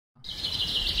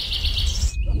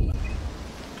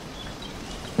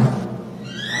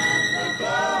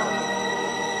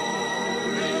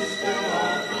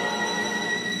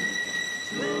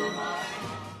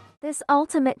This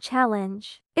ultimate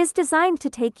challenge is designed to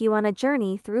take you on a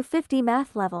journey through 50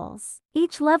 math levels.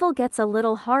 Each level gets a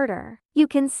little harder. You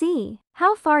can see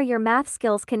how far your math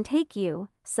skills can take you.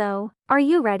 So, are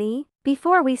you ready?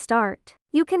 Before we start,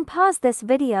 you can pause this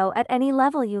video at any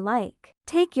level you like.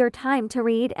 Take your time to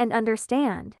read and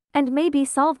understand, and maybe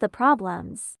solve the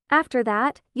problems. After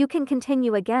that, you can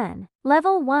continue again.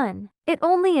 Level 1. It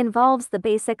only involves the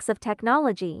basics of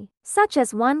technology, such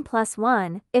as 1 plus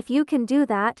 1. If you can do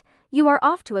that, you are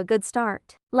off to a good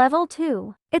start. Level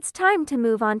 2. It's time to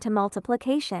move on to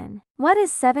multiplication. What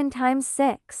is 7 times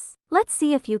 6? Let's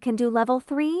see if you can do level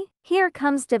 3. Here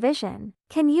comes division.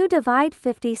 Can you divide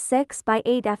 56 by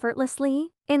 8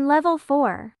 effortlessly? In level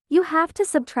 4, you have to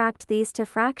subtract these two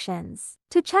fractions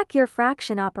to check your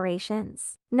fraction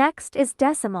operations. Next is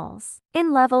decimals.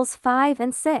 In levels 5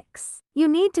 and 6, you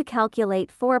need to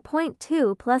calculate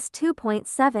 4.2 plus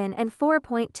 2.7 and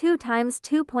 4.2 times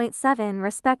 2.7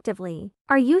 respectively.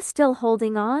 Are you still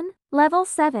holding on? Level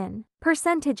 7.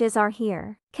 Percentages are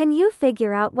here. Can you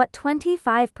figure out what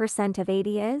 25% of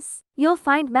 80 is? You'll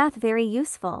find math very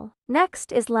useful.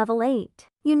 Next is level 8.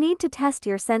 You need to test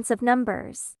your sense of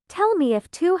numbers. Tell me if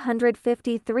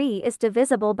 253 is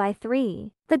divisible by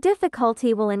 3. The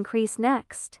difficulty will increase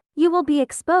next. You will be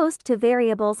exposed to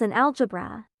variables in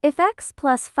algebra. If x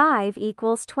plus 5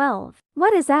 equals 12,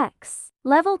 what is x?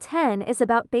 Level 10 is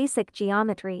about basic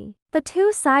geometry. The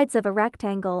two sides of a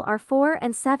rectangle are 4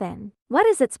 and 7. What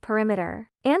is its perimeter?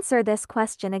 Answer this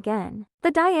question again.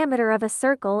 The diameter of a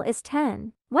circle is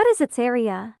 10. What is its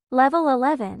area? Level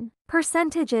 11.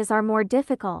 Percentages are more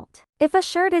difficult. If a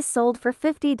shirt is sold for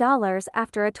 $50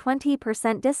 after a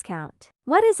 20% discount,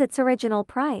 what is its original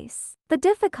price? The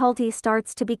difficulty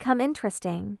starts to become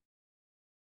interesting.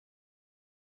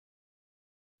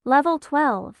 Level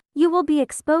 12. You will be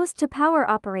exposed to power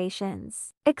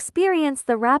operations. Experience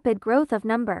the rapid growth of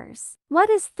numbers.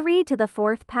 What is 3 to the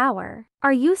 4th power?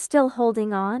 Are you still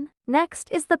holding on?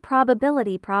 Next is the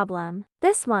probability problem.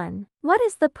 This one. What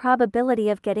is the probability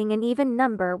of getting an even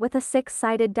number with a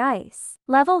 6-sided dice?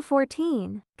 Level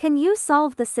 14. Can you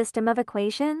solve the system of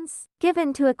equations?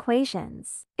 Given two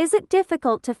equations, is it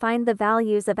difficult to find the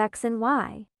values of x and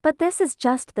y? But this is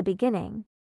just the beginning.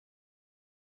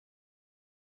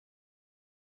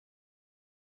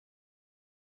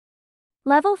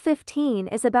 Level 15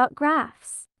 is about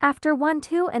graphs. After 1,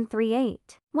 2, and 3,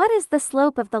 8. What is the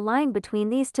slope of the line between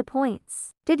these two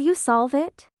points? Did you solve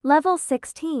it? Level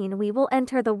 16 we will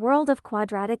enter the world of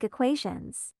quadratic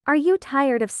equations. Are you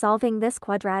tired of solving this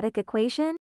quadratic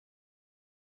equation?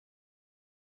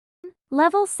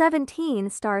 Level 17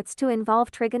 starts to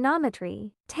involve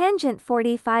trigonometry. Tangent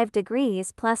 45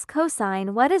 degrees plus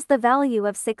cosine. What is the value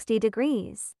of 60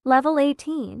 degrees? Level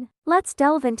 18. Let's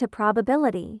delve into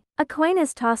probability. A coin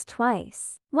is tossed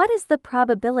twice. What is the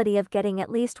probability of getting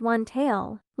at least one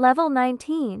tail? Level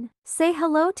 19. Say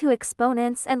hello to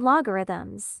exponents and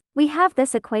logarithms. We have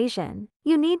this equation.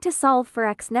 You need to solve for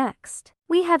x next.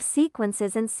 We have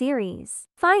sequences and series.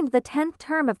 Find the 10th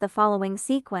term of the following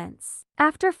sequence.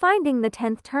 After finding the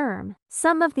 10th term,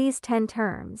 sum of these 10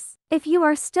 terms. If you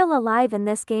are still alive in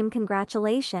this game,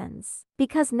 congratulations,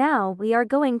 because now we are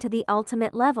going to the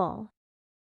ultimate level.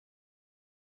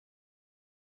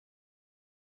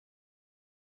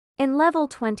 In level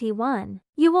 21,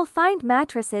 you will find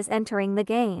matrices entering the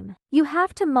game. You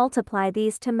have to multiply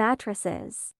these two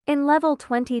matrices. In level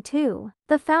 22,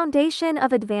 the foundation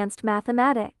of advanced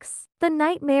mathematics, the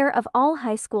nightmare of all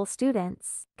high school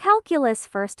students. Calculus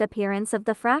first appearance of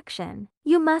the fraction.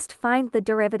 You must find the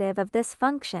derivative of this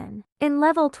function. In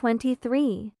level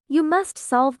 23, you must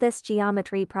solve this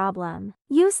geometry problem.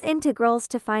 Use integrals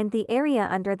to find the area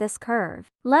under this curve.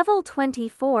 Level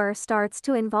 24 starts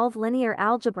to involve linear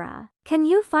algebra. Can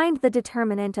you find the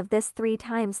determinant of this 3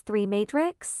 times 3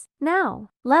 matrix? Now,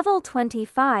 level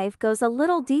 25 goes a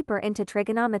little deeper into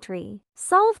trigonometry.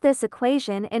 Solve this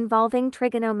equation involving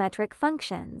trigonometric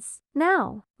functions.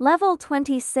 Now, level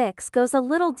 26 goes a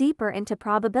little deeper into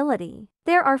probability.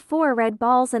 There are 4 red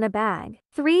balls in a bag,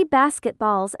 3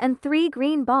 basketballs and 3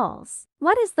 green balls.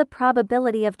 What is the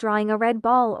probability of drawing a red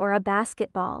ball or a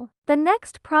basketball? The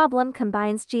next problem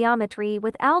combines geometry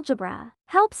with algebra.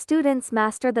 Help students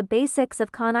master the basics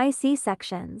of conic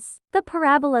sections. The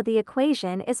parabola of the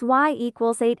equation is y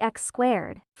equals 8x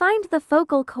squared. Find the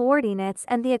focal coordinates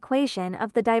and the equation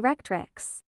of the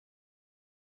directrix.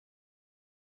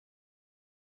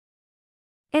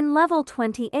 In level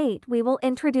 28 we will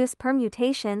introduce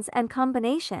permutations and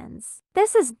combinations.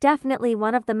 This is definitely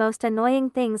one of the most annoying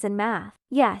things in math.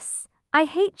 Yes, I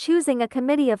hate choosing a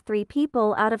committee of 3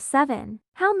 people out of 7.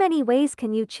 How many ways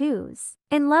can you choose?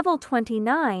 In level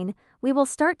 29, we will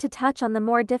start to touch on the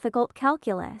more difficult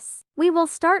calculus. We will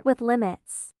start with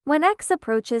limits. When x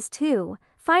approaches 2,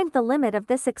 find the limit of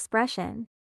this expression.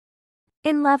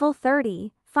 In level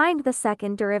 30, find the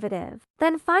second derivative.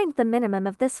 Then find the minimum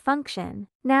of this function.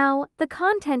 Now, the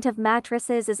content of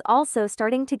matrices is also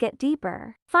starting to get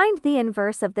deeper. Find the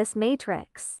inverse of this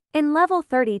matrix. In level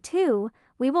 32,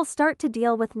 we will start to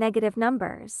deal with negative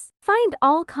numbers. Find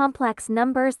all complex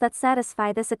numbers that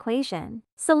satisfy this equation.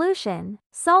 Solution: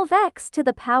 solve x to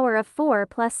the power of 4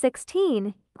 plus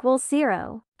 16 equals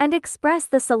 0, and express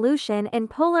the solution in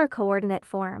polar coordinate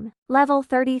form. Level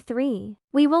 33.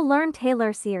 We will learn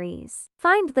Taylor series.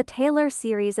 Find the Taylor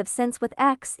series of since with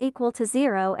x equal to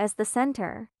 0 as the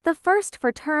center. The first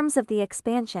for terms of the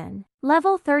expansion.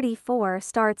 Level 34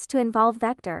 starts to involve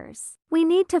vectors. We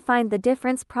need to find the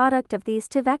difference product of these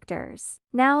two vectors.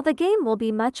 Now the game will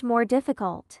be much more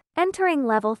difficult. Entering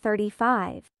level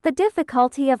 35, the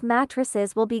difficulty of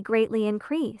matrices will be greatly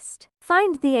increased.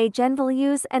 Find the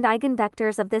eigenvalues and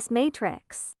eigenvectors of this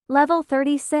matrix. Level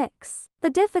 36. The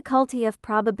difficulty of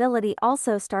probability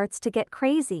also starts to get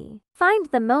crazy. Find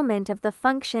the moment of the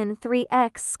function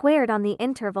 3x squared on the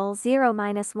interval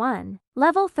 0-1.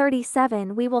 Level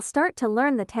 37. We will start to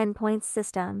learn the 10 points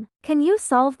system. Can you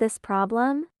solve this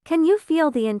problem? Can you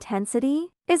feel the intensity?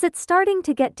 Is it starting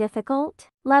to get difficult?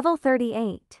 Level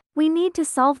 38. We need to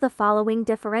solve the following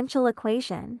differential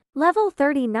equation. Level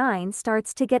 39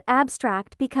 starts to get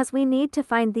abstract because we need to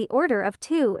find the order of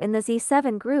 2 in the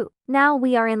Z7 group. Now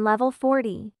we are in level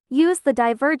 40. Use the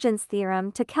divergence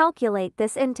theorem to calculate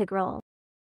this integral.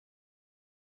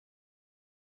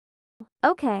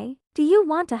 Okay, do you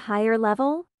want a higher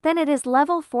level? Then it is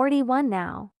level 41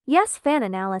 now. Yes, fan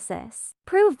analysis.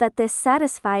 Prove that this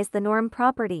satisfies the norm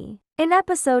property. In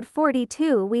episode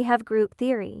 42 we have group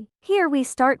theory. Here we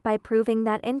start by proving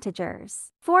that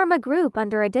integers form a group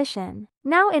under addition.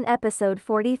 Now in episode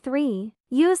 43,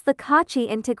 use the Cauchy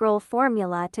integral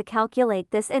formula to calculate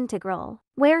this integral,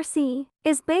 where C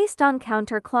is based on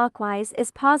counterclockwise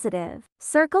is positive.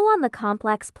 Circle on the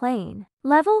complex plane.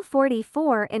 Level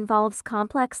 44 involves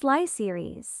complex Lie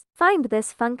series. Find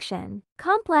this function.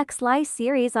 Complex Lie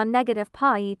series on negative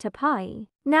pi to pi.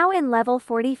 Now in level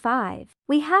 45,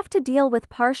 we have to deal with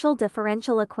partial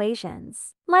differential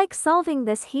equations, like solving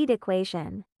this heat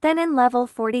equation. Then in level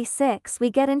 46 we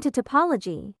get into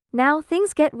topology. Now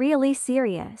things get really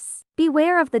serious.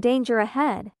 Beware of the danger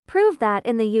ahead. Prove that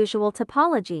in the usual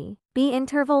topology, B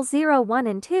interval 0, 1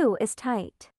 and 2 is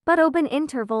tight, but open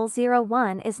interval 0,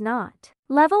 1 is not.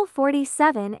 Level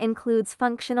 47 includes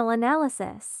functional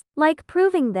analysis, like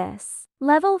proving this.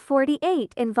 Level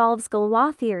 48 involves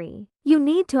Galois theory. You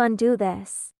need to undo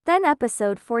this. Then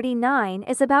episode 49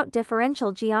 is about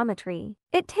differential geometry.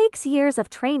 It takes years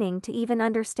of training to even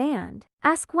understand.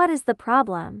 Ask what is the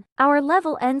problem. Our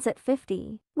level ends at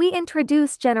 50. We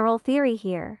introduce general theory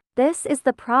here. This is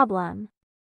the problem.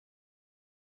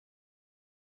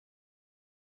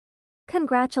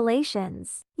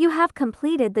 Congratulations! You have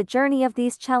completed the journey of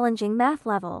these challenging math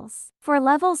levels. For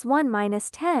levels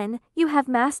 1-10, you have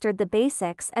mastered the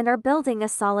basics and are building a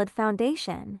solid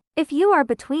foundation. If you are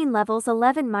between levels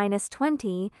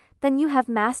 11-20, then you have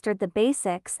mastered the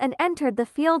basics and entered the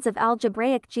fields of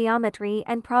algebraic geometry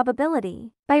and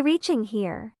probability. By reaching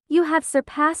here, you have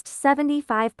surpassed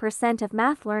 75% of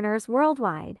math learners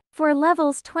worldwide. For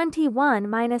levels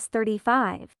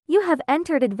 21-35, you have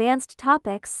entered advanced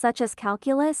topics such as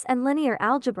calculus and linear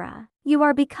algebra. You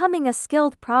are becoming a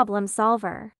skilled problem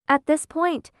solver. At this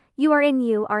point, you are in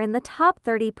the top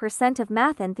 30% of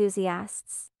math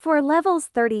enthusiasts. For levels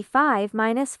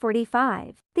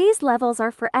 35-45, these levels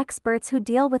are for experts who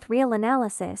deal with real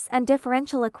analysis and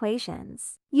differential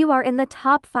equations. You are in the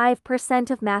top 5%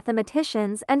 of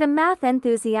mathematicians and a math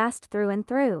enthusiast through and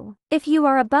through. If you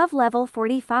are above level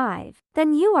 45,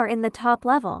 then you are in the top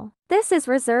level. This is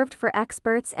reserved for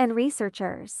experts and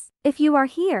researchers. If you are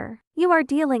here, you are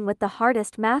dealing with the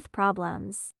hardest math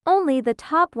problems. Only the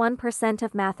top 1%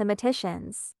 of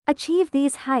mathematicians achieve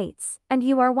these heights, and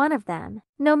you are one of them.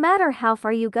 No matter how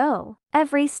far you go,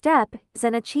 every step is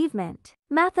an achievement.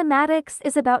 Mathematics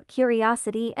is about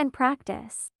curiosity and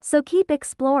practice, so keep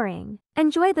exploring.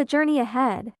 Enjoy the journey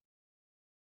ahead.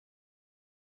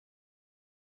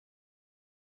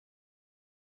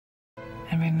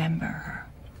 And remember her.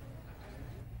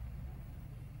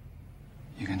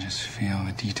 You can just feel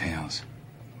the details.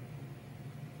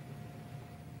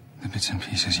 The bits and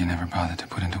pieces you never bothered to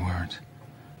put into words.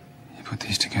 You put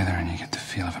these together and you get the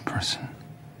feel of a person.